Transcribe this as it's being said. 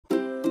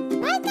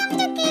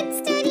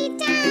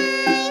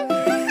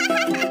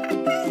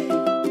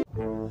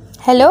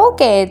Hello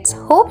kids,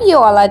 hope you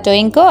all are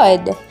doing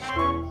good.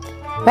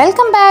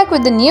 Welcome back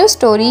with the new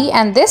story,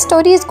 and this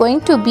story is going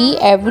to be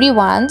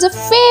everyone's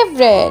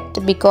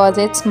favorite because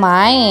it's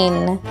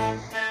mine.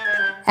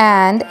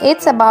 And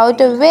it's about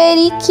a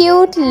very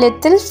cute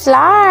little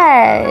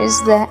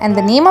flowers. And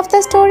the name of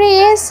the story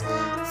is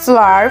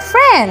Flower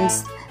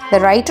Friends. The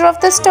writer of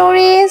the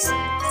story is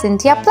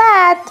Cynthia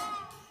Plath.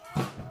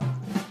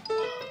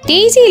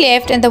 Daisy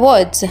lived in the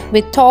woods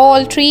with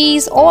tall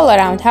trees all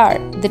around her.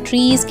 The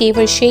trees gave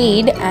her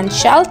shade and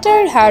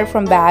sheltered her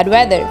from bad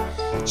weather.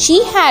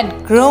 She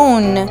had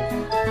grown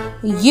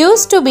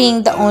used to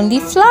being the only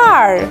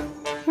flower.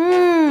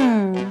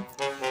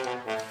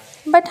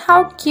 But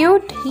how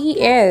cute he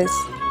is.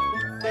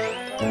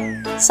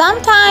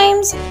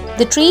 Sometimes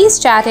the trees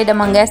chatted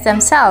amongst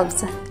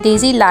themselves.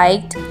 Daisy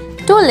liked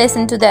to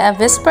listen to the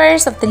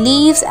whispers of the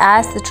leaves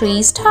as the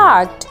trees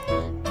talked.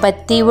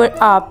 But they were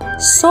up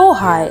so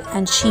high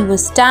and she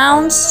was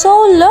down so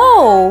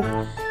low.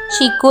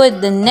 She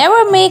could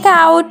never make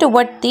out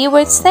what they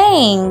were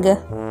saying.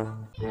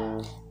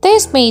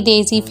 This made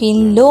Daisy feel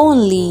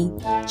lonely.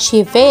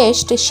 She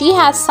wished she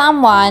had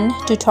someone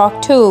to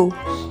talk to.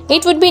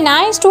 It would be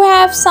nice to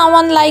have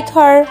someone like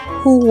her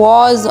who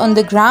was on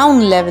the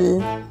ground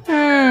level.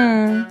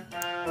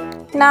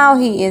 Now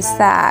he is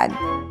sad.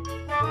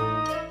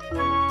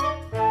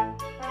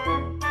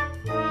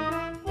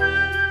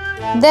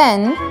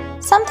 Then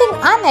something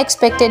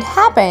unexpected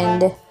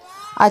happened.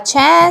 A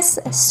chance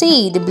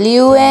seed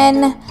blew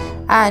in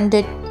and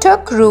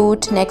took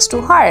root next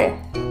to her.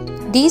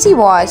 Daisy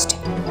watched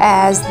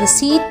as the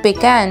seed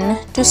began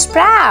to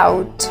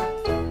sprout.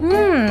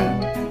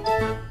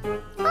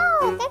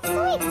 Oh, that's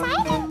so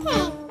exciting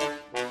thing.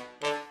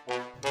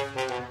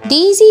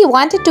 Daisy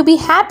wanted to be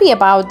happy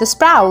about the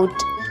sprout,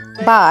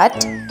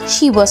 but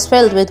she was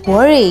filled with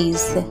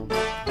worries.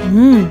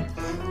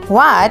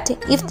 What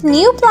if the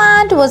new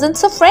plant wasn't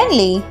so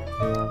friendly?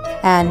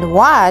 And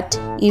what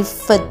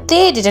if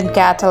they didn't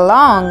get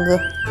along?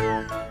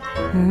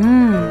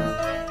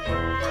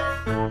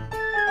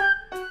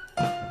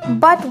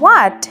 But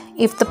what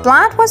if the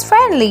plant was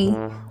friendly?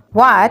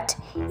 What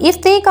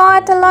if they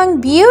got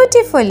along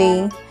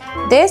beautifully?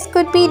 This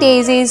could be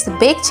Daisy's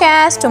big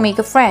chance to make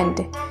a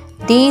friend.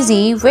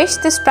 Daisy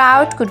wished the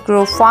sprout could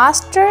grow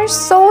faster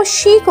so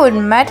she could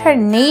meet her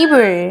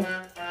neighbor.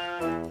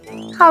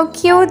 How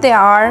cute they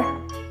are!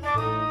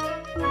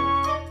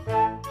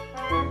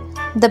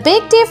 The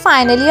big day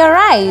finally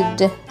arrived.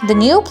 The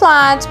new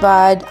plant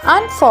bud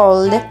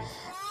unfolded.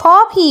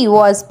 Poppy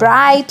was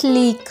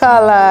brightly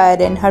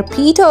colored and her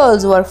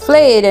petals were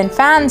flared and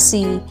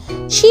fancy.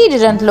 She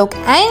didn't look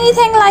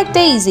anything like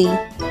Daisy.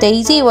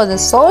 Daisy wasn't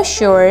so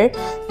sure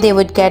they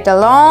would get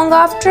along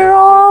after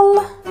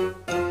all.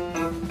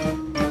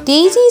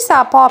 Daisy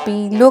saw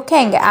Poppy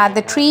looking at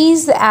the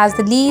trees as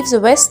the leaves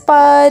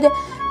whispered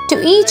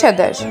to each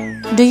other.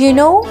 "Do you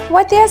know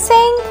what they are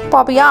saying?"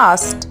 Poppy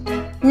asked.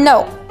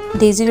 "No,"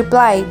 Daisy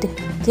replied.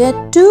 "They are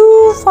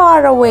too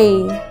far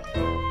away."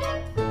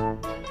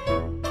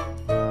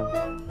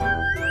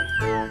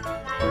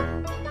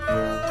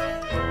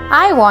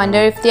 "I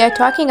wonder if they are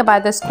talking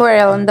about the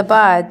squirrel and the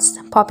birds,"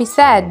 Poppy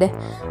said.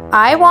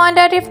 "I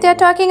wonder if they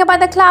are talking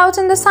about the clouds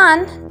and the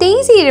sun,"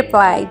 Daisy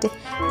replied.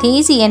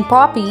 Daisy and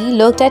Poppy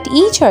looked at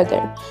each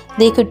other.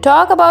 They could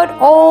talk about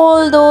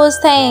all those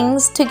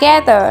things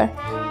together.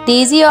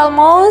 Daisy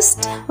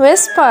almost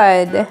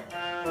whispered,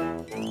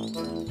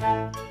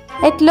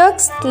 "It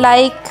looks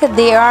like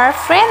they are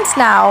friends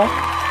now."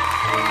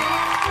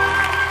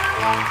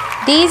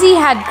 Daisy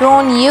had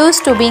grown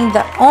used to being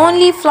the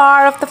only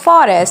flower of the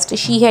forest.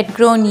 She had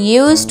grown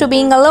used to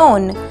being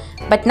alone.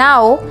 But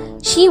now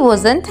she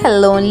wasn't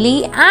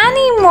lonely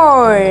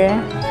anymore.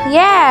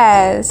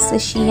 Yes,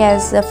 she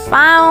has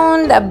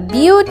found a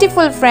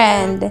beautiful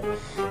friend.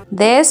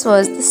 This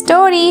was the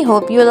story.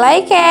 Hope you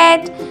like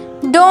it.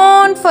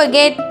 Don't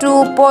forget to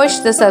push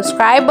the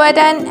subscribe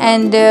button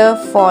and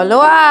follow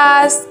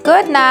us.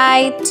 Good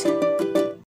night.